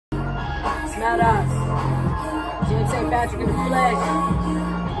It's not us. Jim St. Patrick in the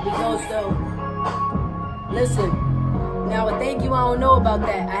flesh. We ghost though. Listen. Now a thank you, I don't know about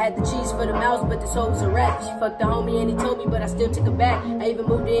that. I had the cheese for the mouse, but this hoe was a rat. She fucked the homie and he told me, but I still took her back. I even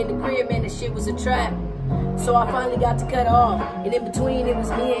moved her in the crib, man, that shit was a trap. So I finally got to cut her off. And in between, it was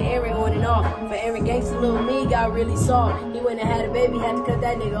me and Aaron on and off. For Aaron, gangsta little me got really soft. He went and had a baby, had to cut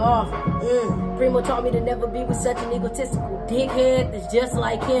that nigga off. Primo taught me to never be with such an egotistical dickhead that's just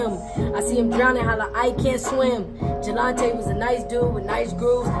like him. I see him drowning, holla, I can't swim. Jelante was a nice dude with nice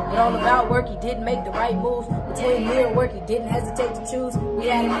grooves, but all about work, he didn't make the right moves. Between me and work, he didn't hesitate to choose. We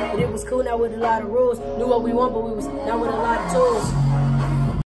had it, but it was cool, not with a lot of rules. Knew what we want, but we was not with a lot of tools.